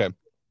before. Okay.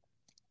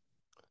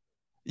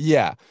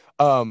 Yeah.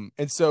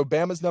 And so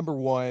Bama's number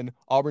 1,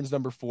 Auburn's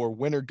number 4.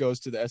 Winner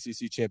goes to the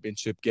SEC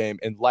championship game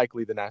and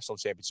likely the national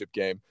championship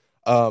game.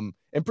 And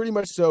pretty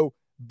much so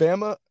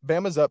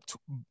Bama's up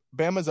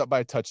by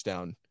a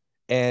touchdown,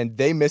 and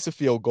they miss a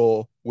field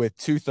goal with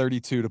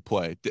 2:32 to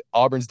play.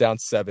 Auburn's down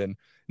 7.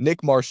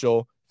 Nick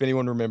Marshall, if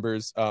anyone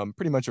remembers,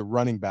 pretty much a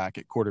running back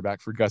at quarterback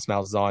for Gus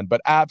Malzahn,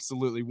 but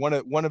absolutely one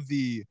of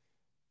the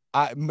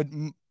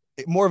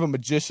more of a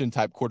magician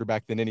type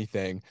quarterback than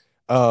anything.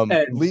 And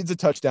Leads a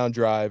touchdown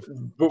drive.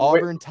 but wait,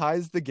 Auburn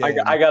ties the I game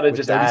got to with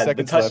just 30 add the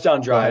seconds left.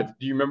 touchdown Go ahead. drive.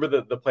 Do you remember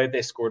the play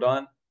they scored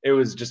on? It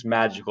was just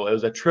magical. It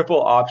was a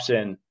triple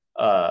option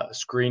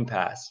screen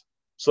pass.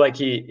 So like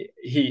he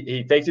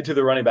faked it to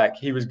the running back.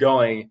 He was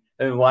going,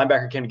 and the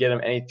linebacker couldn't get him,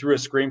 and he threw a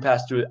screen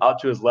pass out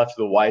to his left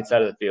to the wide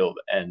side of the field,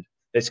 and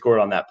they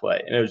scored on that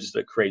play. And it was just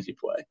a crazy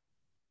play.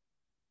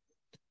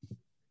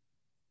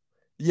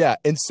 Yeah,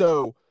 and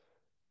so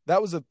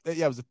it was a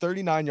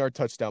 39-yard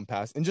touchdown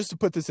pass. And just to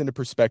put this into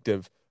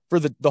perspective, for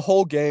the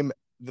whole game,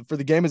 for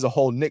the game as a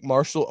whole, Nick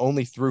Marshall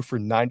only threw for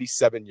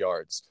 97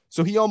 yards.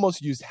 So he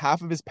almost used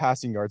half of his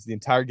passing yards the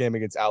entire game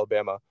against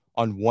Alabama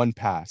on one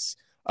pass.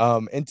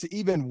 And to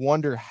even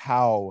wonder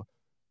how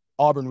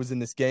Auburn was in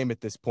this game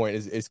at this point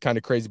is kind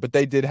of crazy. But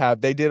they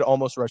did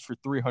almost rush for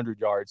 300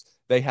 yards.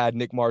 They had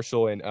Nick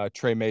Marshall and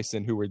Trey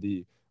Mason, who were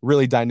the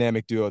really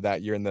dynamic duo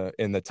that year in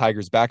the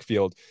Tigers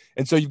backfield.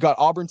 And so you've got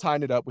Auburn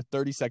tying it up with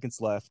 30 seconds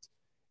left,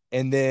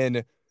 and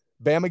then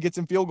Bama gets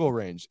in field goal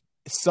range.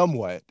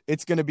 Somewhat,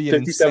 it's going to be an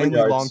 57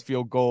 insanely long yards.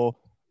 field goal.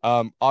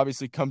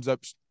 Obviously comes up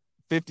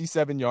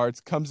 57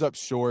 yards, comes up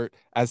short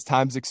as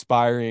time's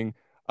expiring.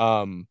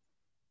 And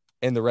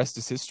the rest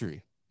is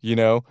history, you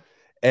know?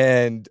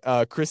 And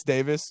Chris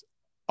Davis,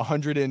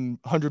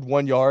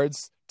 101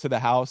 yards to the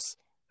house.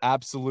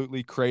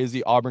 Absolutely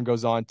crazy. Auburn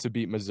goes on to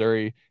beat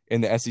Missouri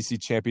in the SEC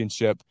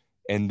championship,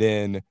 and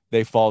then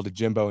they fall to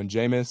Jimbo and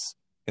Jameis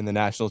in the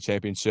national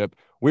championship.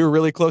 We were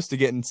really close to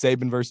getting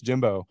Saban versus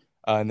Jimbo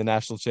in the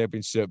national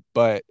championship,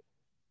 but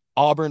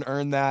Auburn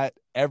earned that.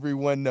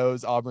 Everyone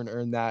knows Auburn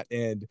earned that.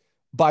 And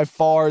by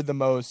far the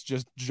most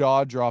just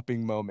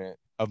jaw-dropping moment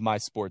of my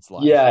sports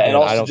Yeah, life. and And I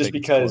also don't just think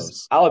it's because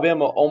close.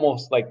 Alabama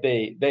almost like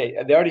they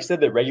already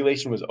said that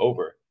regulation was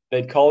over.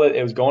 They'd call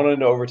it was going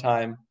into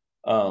overtime.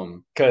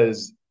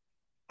 Because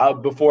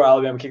before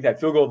Alabama kicked that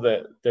field goal,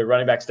 the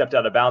running back stepped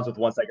out of bounds with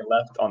 1 second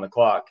left on the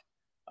clock.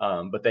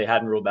 But they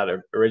hadn't ruled that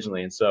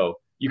originally, and so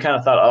you kind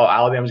of thought, oh,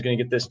 Alabama's going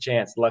to get this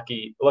chance.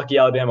 Lucky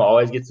Alabama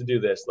always gets to do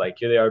this. Like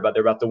here they are,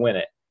 they're about to win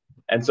it.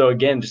 And so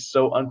again, just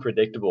so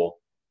unpredictable.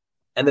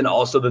 And then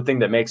also the thing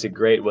that makes it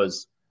great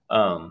was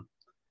um,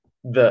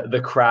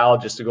 the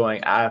crowd just going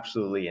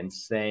absolutely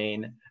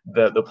insane.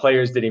 The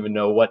players didn't even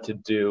know what to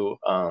do.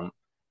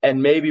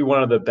 And maybe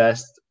one of the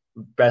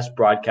best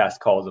broadcast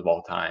calls of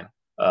all time.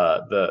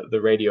 The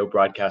radio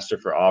broadcaster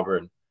for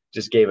Auburn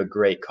just gave a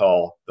great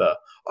call. The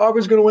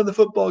Auburn's going to win the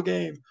football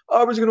game.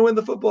 Auburn's going to win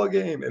the football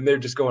game, and they're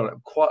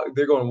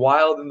going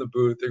wild in the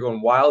booth. They're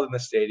going wild in the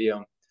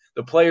stadium.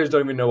 The players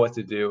don't even know what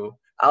to do.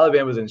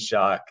 Alabama's in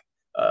shock.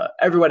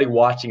 Everybody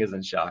watching is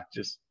in shock.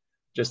 Just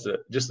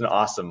an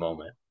awesome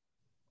moment.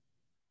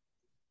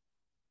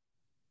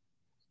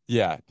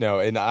 Yeah, no,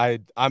 and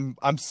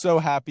I'm so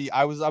happy.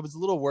 I was a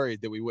little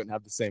worried that we wouldn't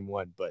have the same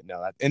one, but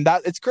no,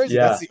 that it's crazy.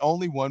 That's Yeah, the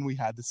only one we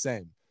had the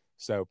same.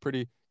 So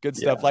pretty good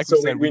stuff. yeah. Like we So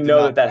we, said, we we did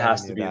know not that plan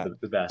has any to of be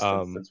that. the best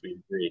Um, since we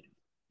agreed.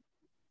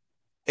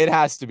 it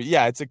has to be.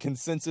 Yeah, it's a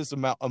consensus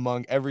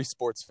among every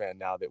sports fan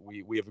now that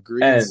we have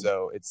agreed. And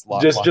So it's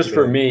just lock it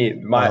for in. me,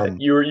 Um,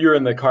 you were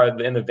in the car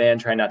in the van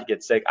trying not to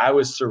get sick. I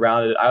was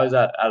surrounded. I was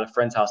at a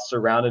friend's house,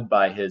 surrounded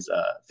by his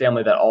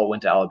family that all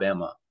went to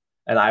Alabama,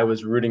 and I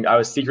was rooting. I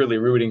was secretly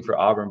rooting for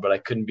Auburn, but I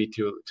couldn't be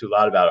too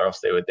loud about it, or else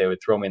they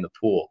would throw me in the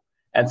pool.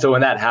 And so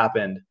when that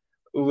happened,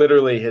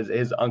 literally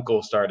his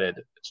uncle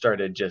started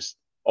just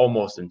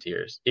almost in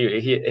tears.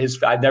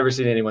 His I've never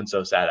seen anyone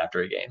so sad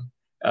after a game,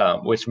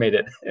 which made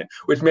it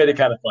which made it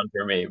kind of fun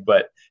for me.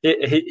 But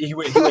he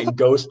went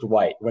ghost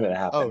white when it oh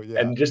happened, yeah.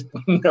 and just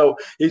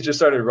he just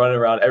started running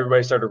around.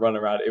 Everybody started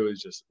running around. It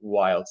was just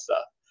wild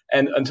stuff.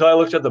 And until I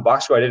looked at the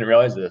box score, I didn't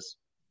realize this.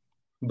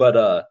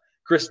 But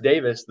Chris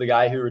Davis, the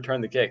guy who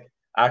returned the kick,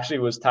 actually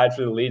was tied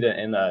for the lead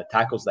in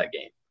tackles that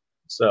game.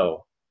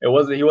 So he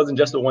wasn't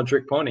just a one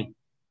trick pony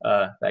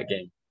that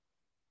game.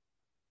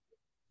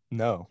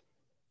 No.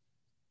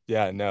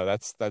 Yeah, no,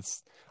 that's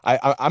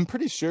I'm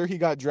pretty sure he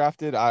got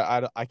drafted.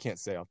 I can't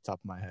say off the top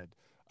of my head.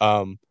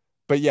 Um,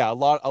 but yeah, a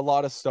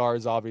lot of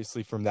stars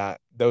obviously from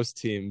those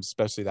teams,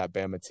 especially that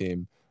Bama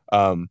team.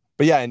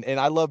 But yeah, and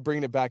I love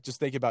bringing it back. Just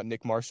thinking about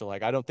Nick Marshall.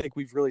 Like I don't think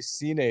we've really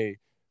seen a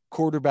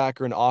quarterback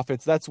or an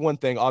offense. That's one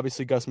thing.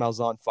 Obviously, Gus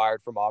Malzahn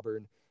fired from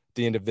Auburn at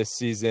the end of this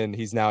season.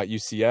 He's now at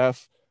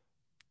UCF.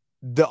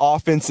 The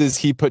offenses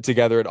he put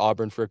together at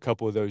Auburn for a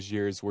couple of those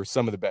years were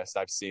some of the best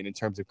I've seen in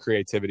terms of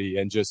creativity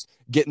and just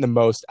getting the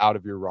most out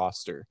of your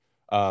roster.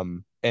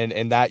 And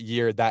that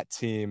year, that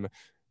team,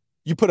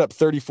 you put up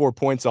 34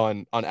 points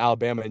on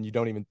Alabama and you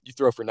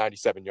throw for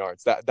 97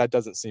 yards. That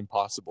doesn't seem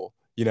possible,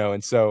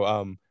 And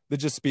so that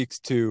just speaks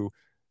to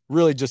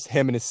really just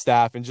him and his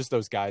staff and just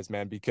those guys,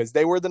 man, because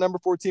they were the number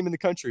 4 team in the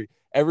country.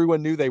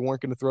 Everyone knew they weren't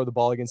going to throw the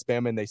ball against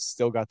Bama, and they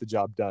still got the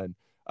job done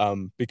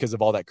because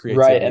of all that Right,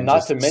 creativity and and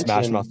not to just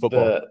smash mouth mention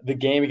football. the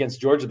game against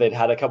Georgia they'd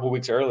had a couple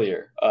weeks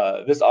earlier.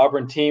 This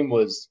Auburn team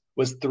was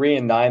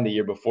 3-9 the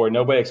year before.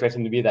 Nobody expected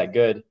them to be that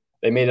good.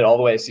 They made it all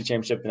the way to the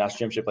championship, the national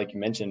championship, like you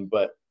mentioned.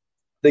 But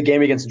the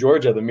game against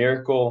Georgia, the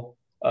miracle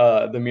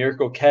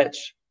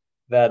catch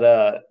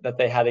that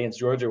they had against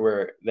Georgia,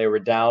 where they were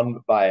down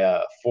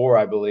by 4,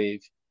 I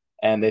believe,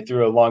 and they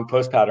threw a long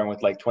post pattern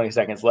with like 20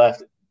 seconds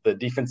left. The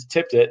defense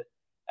tipped it,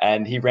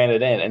 and he ran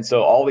it in. And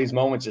so all these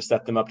moments just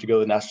set them up to go to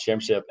the national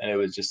championship, and it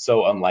was just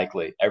so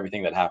unlikely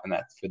everything that happened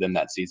for them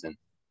that season.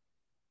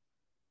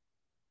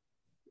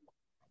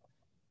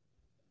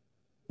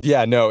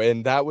 Yeah, no,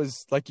 and that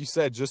was like you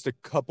said, just a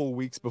couple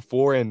weeks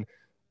before, and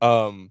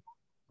um,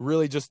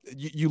 really just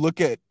you look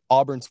at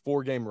Auburn's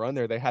 4 game run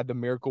there. They had the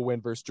miracle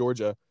win versus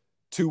Georgia.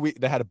 2 week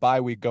they had a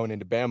bye week going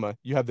into Bama.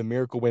 You have the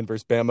miracle win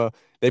versus Bama.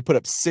 They put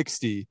up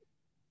 60,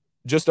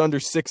 just under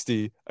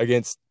 60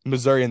 against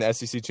Missouri in the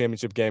SEC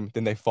championship game.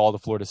 Then they fall to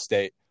Florida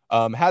State.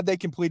 Had they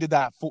completed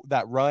that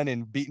run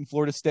and beaten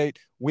Florida State,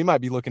 we might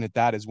be looking at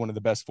that as one of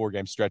the best 4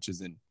 game stretches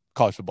in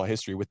college football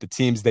history with the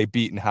teams they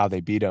beat and how they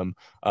beat them.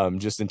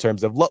 Just in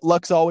terms of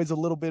luck's always a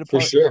little bit For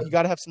apart. You sure.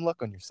 got to have some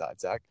luck on your side,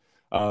 Zach.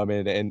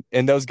 And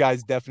those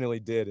guys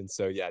definitely did. And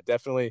so yeah,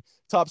 definitely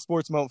top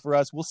sports moment for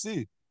us. We'll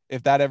see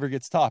if that ever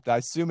gets topped. I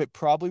assume it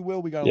probably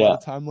will. We got a lot Yeah.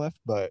 of time left,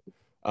 but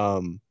it's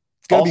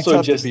gonna be Also,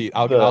 tough to just beat.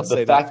 I'll the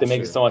say that fact for that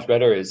makes it sure. so much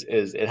better is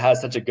it has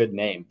such a good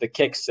name, the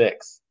Kick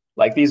Six.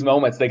 Like these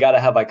moments, they got to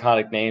have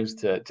iconic names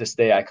to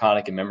stay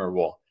iconic and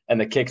memorable. And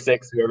the Kick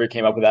Six, whoever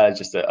came up with that, is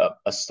just a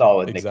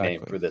solid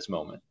nickname Exactly. for this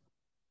moment.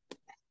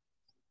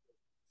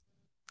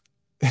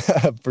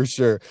 For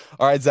sure.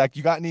 All right, Zach, I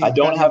you got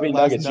don't any have any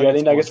last nuggets. You got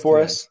any nuggets for nuggets us for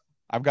today? us?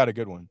 I've got a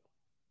good one.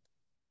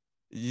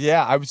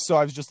 Yeah, I was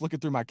just looking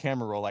through my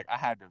camera roll, like I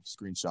had to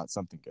screenshot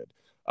something good.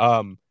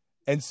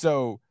 And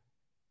so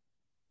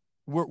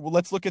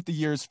let's look at the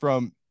years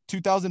from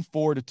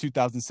 2004 to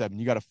 2007,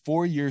 you got a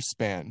 4-year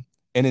span.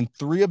 And in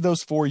 3 of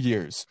those 4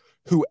 years,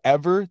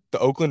 whoever the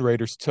Oakland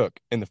Raiders took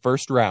in the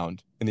first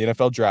round in the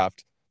NFL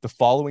draft, the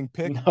following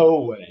pick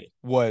No way.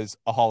 was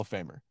a Hall of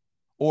Famer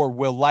or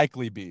will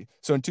likely be.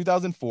 So in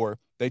 2004,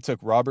 they took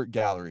Robert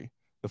Gallery.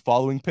 The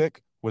following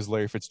pick was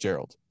Larry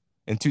Fitzgerald.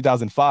 In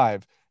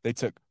 2005, they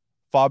took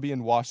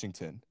Fabian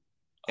Washington.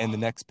 And the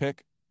next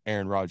pick,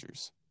 Aaron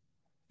Rodgers.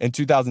 In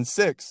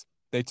 2006,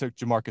 they took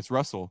Jamarcus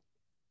Russell.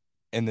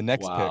 And the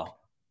next pick Wow.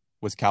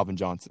 was Calvin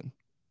Johnson.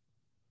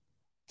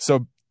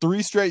 So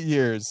 3 straight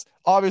years.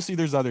 Obviously,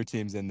 there's other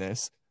teams in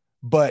this.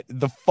 But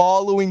the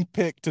following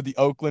pick to the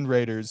Oakland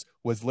Raiders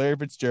was Larry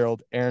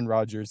Fitzgerald, Aaron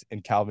Rodgers,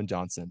 and Calvin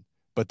Johnson.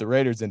 But the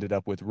Raiders ended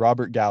up with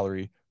Robert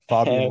Gallery,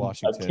 Fabian And a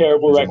Washington,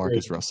 terrible and record.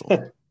 Jamarcus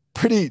Russell.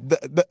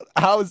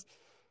 How's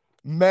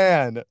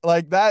man,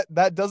 like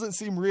that doesn't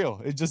seem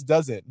real. It just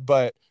doesn't.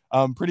 But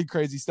pretty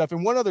crazy stuff.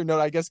 And one other note,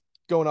 I guess,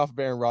 going off of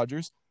Aaron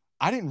Rodgers,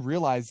 I didn't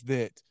realize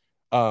that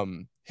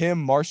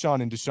him,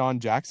 Marshawn, and Deshaun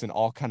Jackson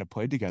all kind of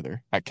played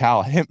together at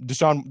Cal.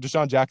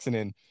 Deshaun Jackson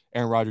and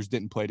Aaron Rodgers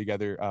didn't play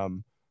together.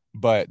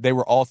 But they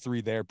were all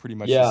 3 there pretty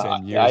much the Yeah,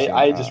 same years, I, and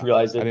I just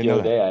realized I it didn't the know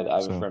other that. day. I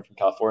have a So friend from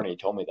California. He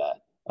told me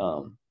that.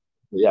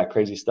 Yeah,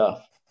 crazy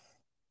stuff.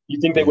 You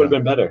think they would have yeah,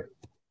 been better?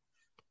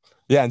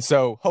 yeah, and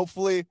so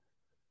hopefully,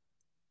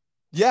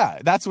 yeah,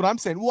 that's what I'm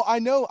saying. Well,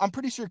 I'm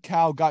pretty sure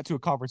Cal got to a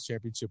conference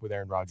championship with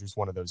Aaron Rodgers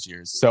one of those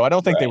years. So I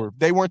don't think Right.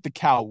 they weren't the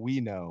Cal we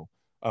know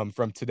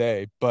from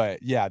today,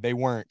 but yeah, they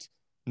weren't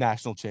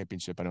national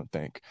championship, I don't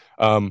think.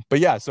 But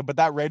yeah, but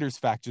that Raiders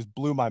fact just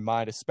blew my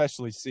mind,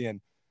 especially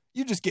seeing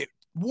you just get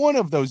one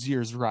of those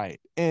years right,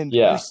 and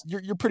Yeah,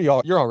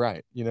 you're all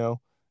right,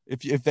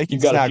 if they can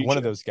you've got a snag one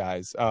of future. those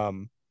guys.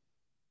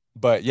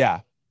 But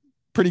yeah,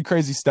 pretty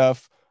crazy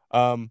stuff.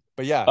 But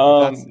yeah,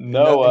 if that's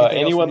No, anything else from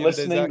anyone you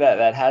today, listening Zach?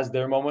 that has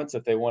their moments,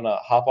 if they want to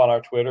hop on our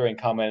Twitter and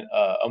comment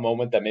a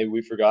moment that maybe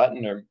we've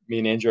forgotten or me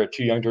and Andrew are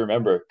too young to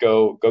remember,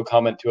 go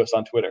comment to us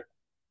on Twitter.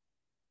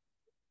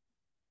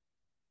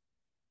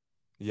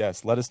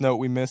 Yes, let us know what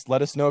we missed.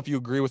 Let us know if you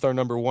agree with our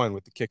number 1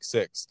 with the kick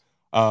 6.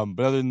 But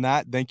other than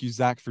that, thank you,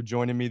 Zach, for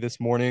joining me this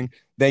morning.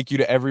 Thank you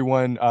to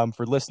everyone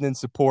for listening,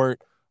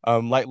 support.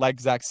 Like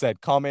Zach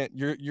said, comment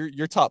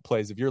your top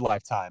plays of your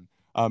lifetime,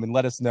 and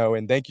let us know.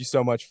 And thank you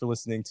so much for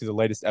listening to the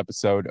latest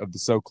episode of the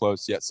So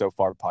Close Yet So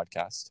Far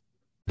podcast.